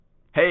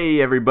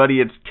Hey everybody,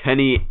 it's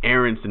Kenny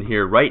Aronson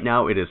here. Right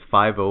now it is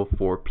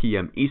 5:04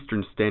 p.m.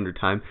 Eastern Standard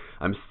Time.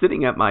 I'm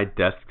sitting at my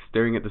desk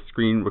staring at the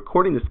screen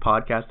recording this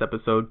podcast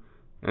episode,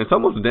 and it's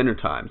almost dinner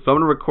time. So I'm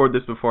going to record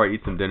this before I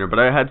eat some dinner, but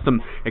I had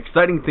some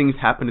exciting things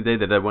happen today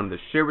that I wanted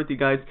to share with you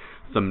guys.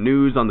 Some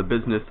news on the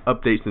business,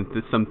 updates, and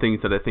some things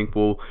that I think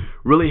will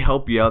really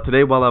help you out.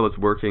 Today while I was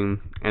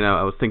working and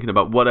I was thinking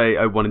about what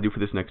I want to do for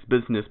this next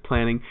business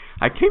planning,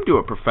 I came to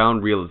a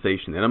profound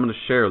realization that I'm going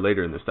to share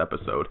later in this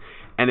episode.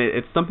 And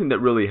it's something that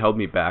really held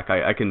me back.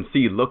 I can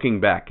see looking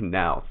back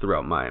now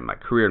throughout my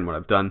career and what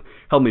I've done,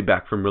 held me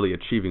back from really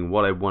achieving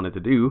what I wanted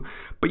to do.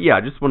 But yeah,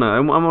 I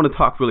want to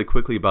talk really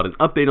quickly about an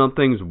update on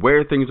things,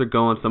 where things are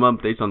going, some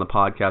updates on the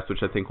podcast, which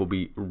I think will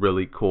be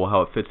really cool,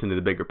 how it fits into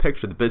the bigger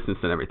picture, the business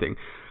and everything.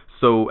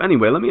 So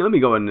anyway, let me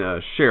go and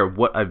share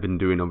what I've been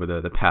doing over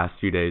the past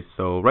few days.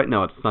 So right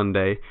now it's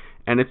Sunday,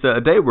 and it's a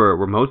day where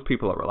most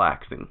people are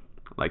relaxing.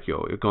 Like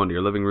you're going to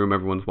your living room,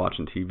 everyone's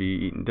watching TV,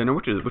 eating dinner,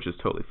 which is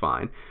totally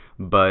fine.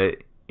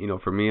 But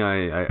for me,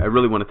 I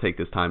really want to take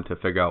this time to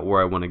figure out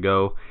where I want to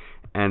go,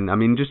 and I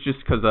mean just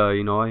because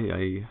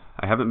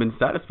I haven't been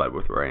satisfied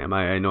with where I am.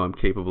 I know I'm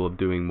capable of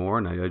doing more,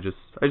 and I just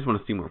want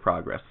to see more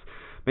progress.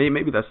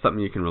 Maybe that's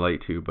something you can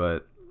relate to,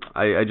 but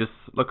I just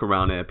look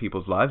around at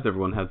people's lives.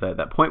 Everyone has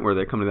that point where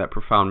they come to that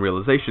profound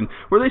realization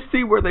where they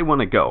see where they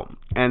want to go,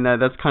 and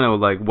that's kind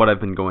of like what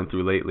I've been going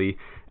through lately.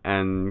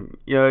 And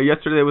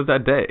yesterday was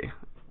that day,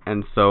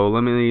 and so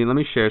let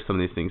me share some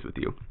of these things with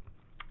you.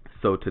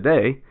 So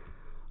today,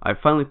 I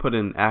finally put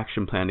an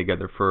action plan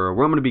together for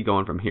where I'm going to be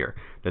going from here.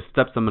 The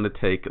steps I'm going to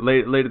take,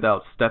 laid it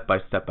out step by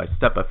step by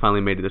step. I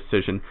finally made a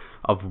decision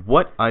of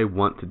what I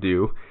want to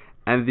do.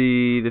 And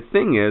the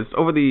thing is,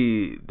 over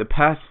the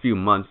past few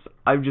months,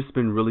 I've just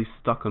been really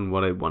stuck on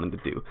what I wanted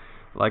to do.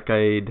 Like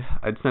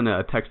I'd sent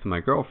a text to my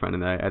girlfriend,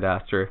 and I'd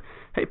asked her,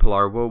 "Hey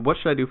Pilar, well, what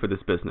should I do for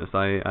this business?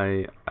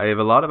 I have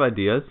a lot of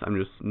ideas. I'm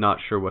just not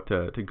sure what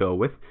to go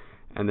with."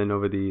 And then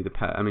over the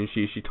past,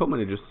 she told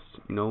me to just,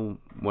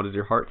 what does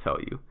your heart tell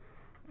you?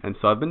 And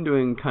so I've been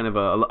doing kind of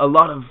a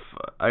lot of,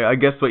 I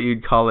guess what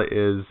you'd call it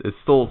is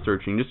soul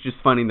searching, just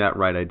finding that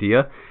right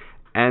idea.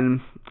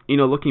 And,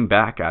 looking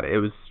back at it, it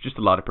was just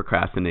a lot of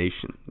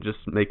procrastination, just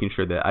making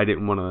sure that I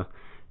didn't want to,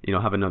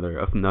 have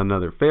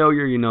another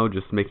failure,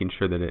 just making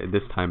sure that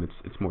this time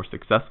it's more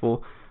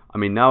successful. I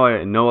mean, now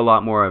I know a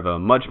lot more. I have a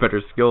much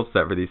better skill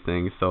set for these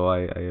things, so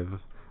I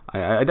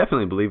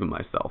definitely believe in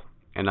myself.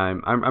 And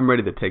I'm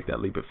ready to take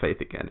that leap of faith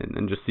again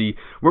and just see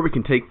where we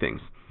can take things.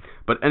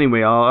 But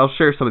anyway, I'll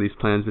share some of these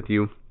plans with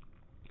you.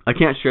 I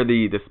can't share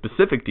the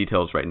specific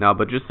details right now,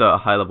 but just a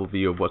high-level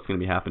view of what's going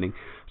to be happening.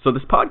 So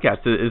this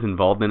podcast is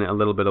involved in it a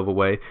little bit of a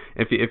way.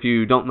 If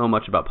you don't know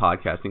much about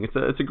podcasting,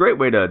 it's a great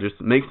way to just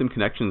make some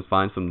connections,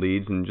 find some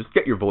leads, and just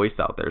get your voice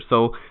out there.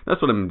 So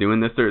that's what I'm doing.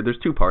 There's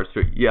two parts to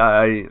it. Yeah,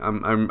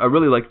 I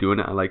really like doing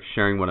it. I like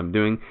sharing what I'm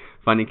doing,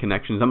 finding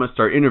connections. I'm going to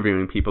start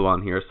interviewing people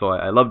on here, so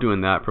I love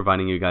doing that,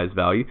 providing you guys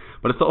value.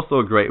 But it's also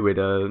a great way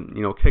to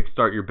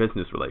kickstart your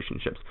business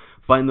relationships.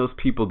 Find those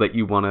people that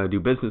you want to do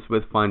business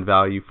with, find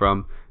value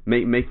from,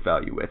 make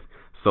value with.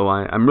 So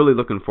I'm really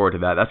looking forward to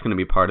that. That's going to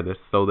be part of this.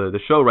 So the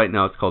show right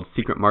now is called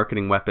Secret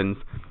Marketing Weapons.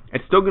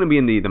 It's still going to be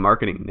in the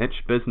marketing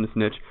niche, business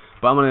niche,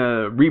 but I'm going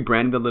to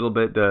rebrand it a little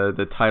bit.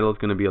 The title is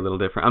going to be a little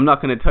different. I'm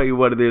not going to tell you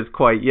what it is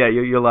quite yet.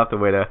 You'll have to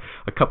wait a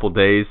couple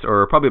days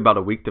or probably about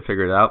a week to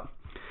figure it out.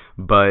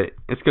 But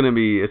it's gonna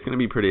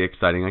be pretty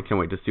exciting. I can't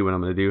wait to see what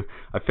I'm gonna do.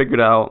 I figured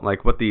out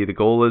like what the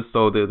goal is.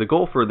 So the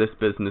goal for this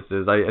business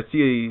is I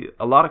see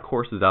a lot of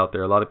courses out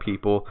there. A lot of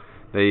people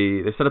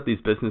they set up these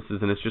businesses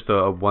and it's just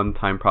a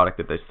one-time product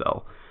that they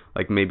sell.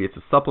 Like maybe it's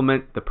a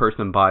supplement. The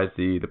person buys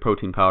the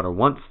protein powder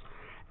once,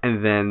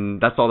 and then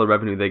that's all the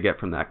revenue they get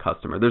from that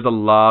customer. There's a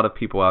lot of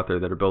people out there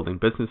that are building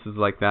businesses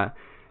like that.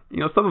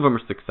 Some of them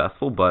are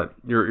successful, but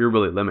you're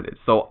really limited.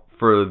 So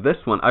for this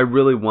one, I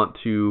really want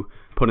to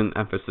put an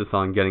emphasis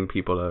on getting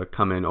people to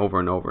come in over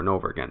and over and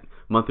over again,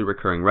 monthly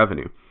recurring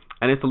revenue.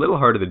 And it's a little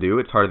harder to do.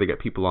 It's harder to get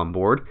people on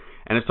board,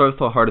 and it's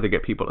also harder to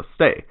get people to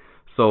stay.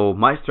 So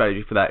my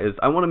strategy for that is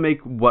I want to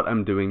make what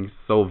I'm doing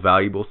so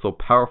valuable, so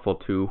powerful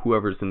to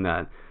whoever's in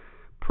that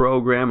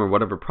program or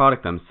whatever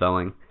product I'm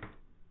selling,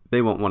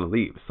 they won't want to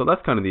leave. So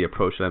that's kind of the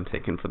approach that I'm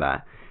taking for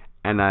that.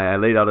 And I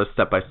laid out a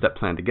step-by-step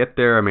plan to get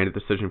there. I made a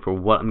decision for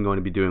what I'm going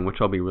to be doing, which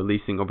I'll be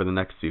releasing over the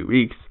next few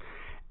weeks.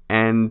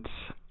 And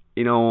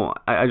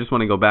I just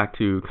want to go back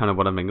to kind of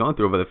what I've been going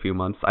through over the few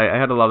months. I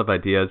had a lot of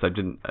ideas. I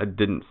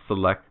didn't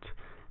select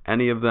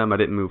any of them. I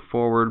didn't move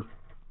forward,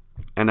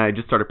 and I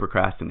just started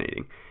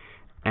procrastinating.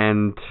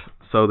 And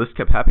so this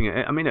kept happening.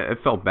 It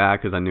felt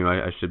bad because I knew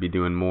I should be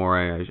doing more.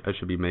 I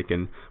should be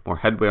making more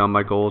headway on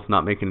my goals,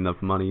 not making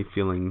enough money,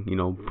 feeling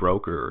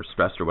broke or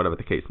stressed or whatever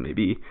the case may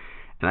be.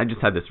 And I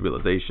just had this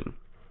realization.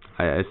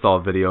 I saw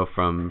a video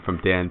from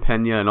Dan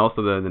Pena and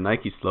also the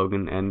Nike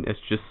slogan, and it's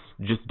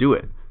just do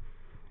it.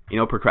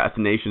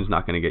 Procrastination is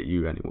not going to get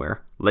you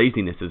anywhere.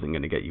 Laziness isn't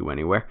going to get you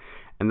anywhere.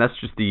 And that's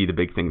just the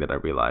big thing that I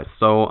realized.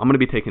 So I'm going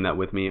to be taking that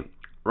with me.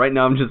 Right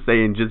now I'm just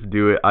saying just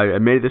do it. I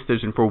made a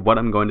decision for what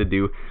I'm going to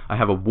do. I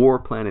have a war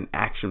plan and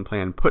action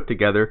plan put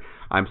together.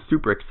 I'm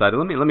super excited.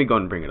 Let me go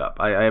and bring it up.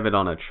 I have it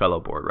on a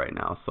Trello board right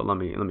now. So let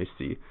me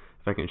see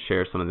if I can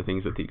share some of the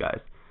things with you guys.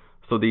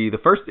 So the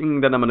first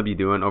thing that I'm going to be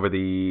doing over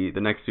the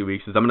next few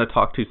weeks is I'm going to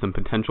talk to some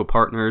potential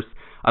partners.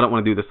 I don't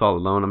want to do this all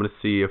alone. I'm going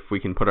to see if we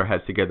can put our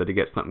heads together to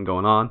get something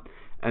going on.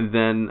 And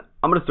then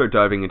I'm going to start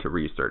diving into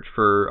research.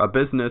 For a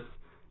business,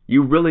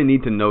 you really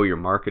need to know your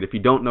market. If you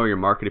don't know your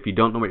market, if you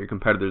don't know what your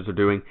competitors are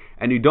doing,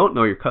 and you don't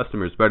know your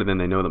customers better than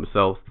they know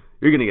themselves,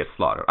 you're going to get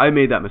slaughtered. I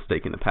made that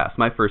mistake in the past.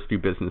 My first few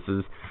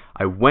businesses,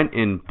 I went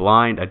in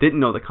blind. I didn't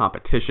know the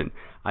competition.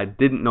 I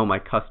didn't know my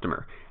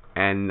customer.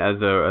 And as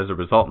a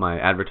result, my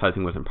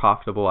advertising wasn't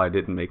profitable. I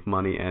didn't make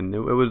money, and it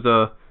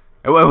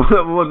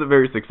wasn't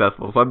very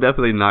successful. So I'm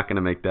definitely not going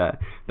to make that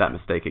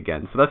mistake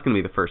again. So that's going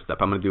to be the first step.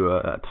 I'm going to do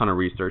a ton of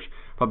research.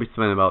 Probably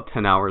spend about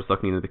 10 hours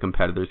looking into the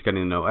competitors,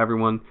 getting to know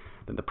everyone.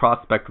 Then the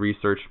prospect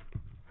research,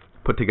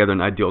 put together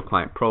an ideal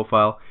client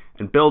profile,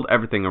 and build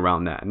everything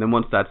around that. And then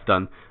once that's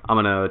done,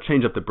 I'm going to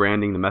change up the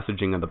branding, the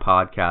messaging of the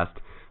podcast,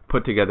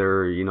 put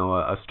together,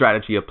 a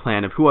strategy, a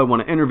plan of who I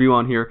want to interview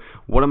on here,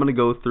 what I'm going to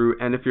go through.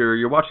 And if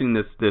you're watching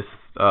this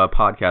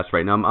podcast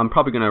right now, I'm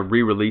probably going to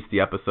re-release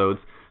the episodes.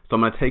 So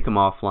I'm going to take them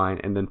offline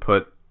and then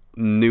put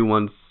new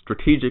ones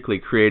strategically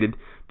created,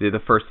 the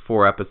first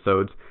 4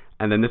 episodes,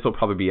 and then this will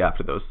probably be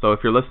after those. So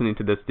if you're listening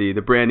to this, the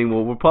branding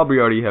will probably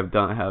already have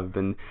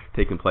been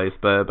taking place.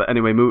 But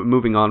anyway,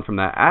 moving on from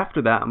that.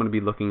 After that, I'm going to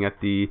be looking at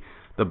the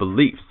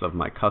beliefs of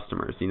my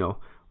customers.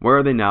 Where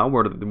are they now?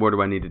 Where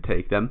do I need to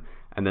take them?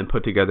 And then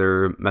put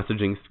together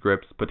messaging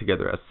scripts, put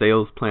together a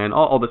sales plan,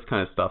 all this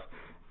kind of stuff.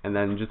 And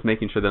then just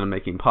making sure that I'm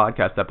making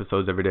podcast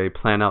episodes every day,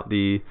 plan out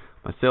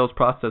my sales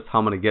process, how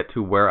I'm going to get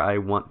to where I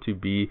want to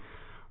be,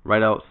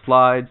 write out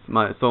slides.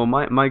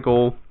 My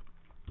goal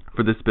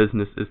for this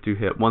business is to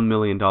hit $1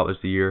 million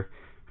a year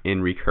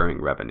in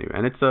recurring revenue.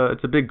 And it's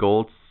a big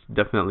goal. It's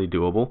definitely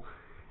doable.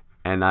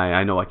 And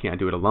I know I can't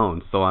do it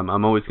alone. So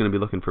I'm always going to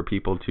be looking for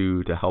people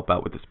to help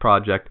out with this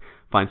project,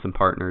 find some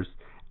partners,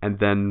 and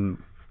then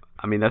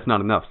that's not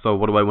enough. So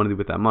what do I want to do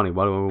with that money?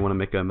 Why do I want to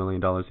make $1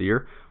 million a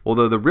year? Well,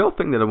 the real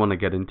thing that I want to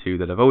get into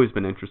that I've always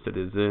been interested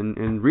is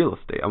in real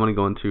estate. I want to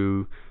go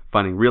into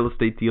finding real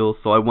estate deals.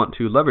 So I want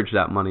to leverage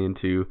that money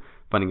into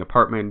finding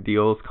apartment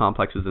deals,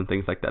 complexes, and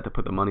things like that to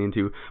put the money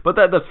into. But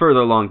that's further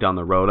along down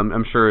the road.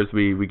 I'm sure as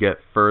we get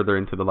further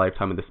into the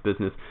lifetime of this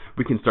business,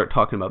 we can start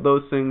talking about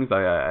those things.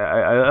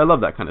 I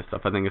love that kind of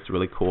stuff. I think it's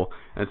really cool.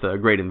 And it's a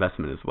great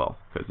investment as well.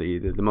 Because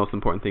the most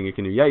important thing you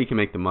can do, you can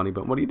make the money,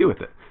 but what do you do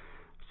with it?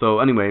 So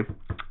anyway,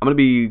 I'm going to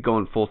be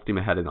going full steam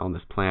ahead on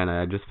this plan.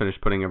 I just finished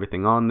putting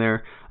everything on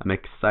there. I'm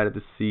excited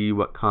to see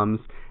what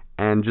comes.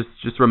 And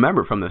just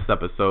remember from this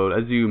episode,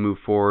 as you move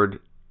forward,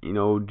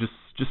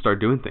 just start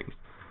doing things.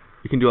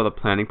 You can do all the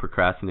planning,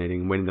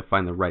 procrastinating, waiting to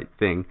find the right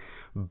thing.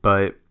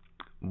 But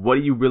what are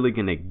you really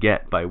going to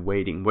get by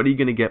waiting? What are you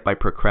going to get by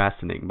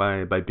procrastinating,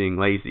 by being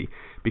lazy?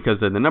 Because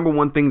the number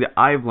one thing that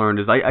I've learned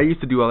is I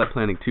used to do all that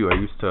planning too. I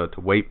used to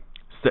wait,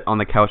 sit on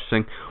the couch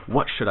saying,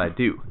 what should I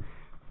do?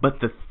 But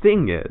the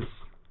thing is,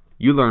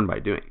 you learn by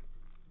doing.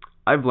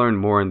 I've learned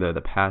more in the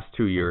past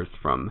 2 years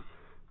from,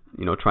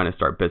 trying to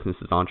start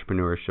businesses,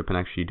 entrepreneurship, and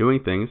actually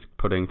doing things,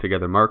 putting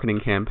together marketing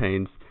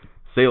campaigns,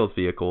 sales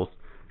vehicles,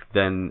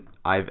 than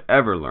I've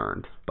ever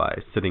learned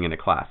by sitting in a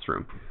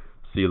classroom.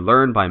 So you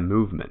learn by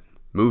movement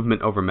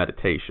over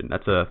meditation.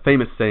 That's a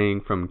famous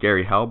saying from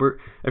Gary Halbert.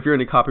 If you're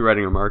into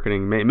copywriting or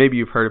marketing, maybe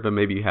you've heard of him,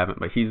 maybe you haven't,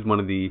 but he's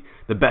one of the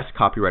best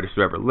copywriters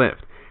who ever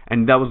lived.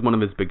 And that was one of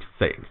his big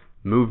sayings.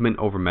 Movement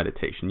over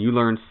meditation. You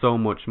learn so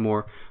much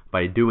more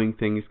by doing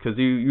things because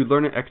you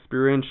learn it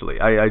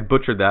experientially. I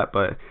butchered that,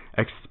 but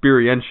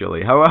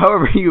experientially.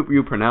 However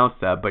you pronounce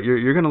that, but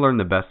you're going to learn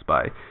the best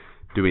by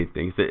doing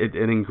things. It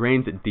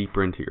ingrains it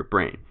deeper into your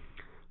brain.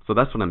 So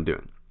that's what I'm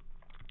doing.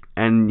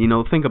 And,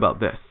 think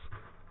about this.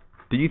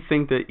 Do you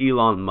think that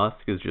Elon Musk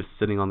is just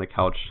sitting on the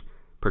couch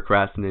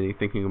procrastinating,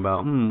 thinking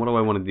about, what do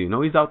I want to do?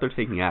 No, he's out there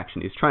taking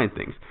action. He's trying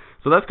things.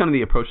 So that's kind of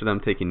the approach that I'm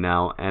taking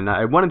now. And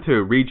I wanted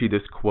to read you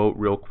this quote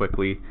real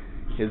quickly.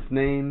 His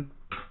name,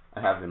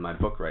 I have it in my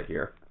book right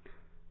here.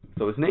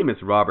 So his name is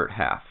Robert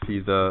Half.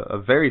 He's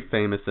a very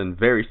famous and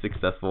very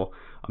successful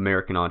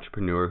American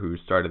entrepreneur who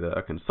started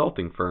a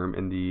consulting firm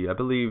in I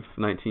believe,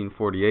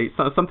 1948,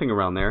 something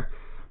around there.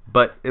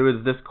 But it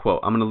was this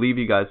quote. I'm going to leave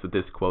you guys with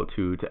this quote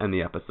to end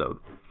the episode.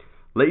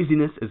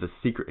 Laziness is a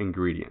secret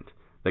ingredient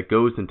that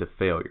goes into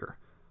failure,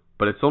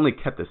 but it's only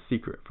kept a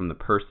secret from the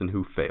person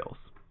who fails.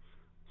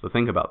 So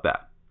think about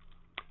that.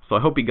 So I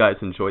hope you guys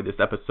enjoyed this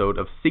episode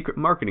of Secret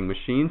Marketing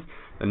Machines.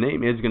 The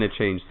name is going to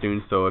change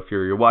soon, so if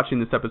you're watching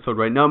this episode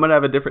right now, I might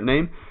have a different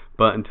name.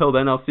 But until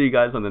then, I'll see you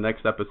guys on the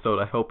next episode.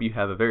 I hope you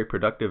have a very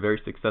productive,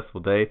 very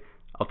successful day.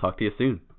 I'll talk to you soon.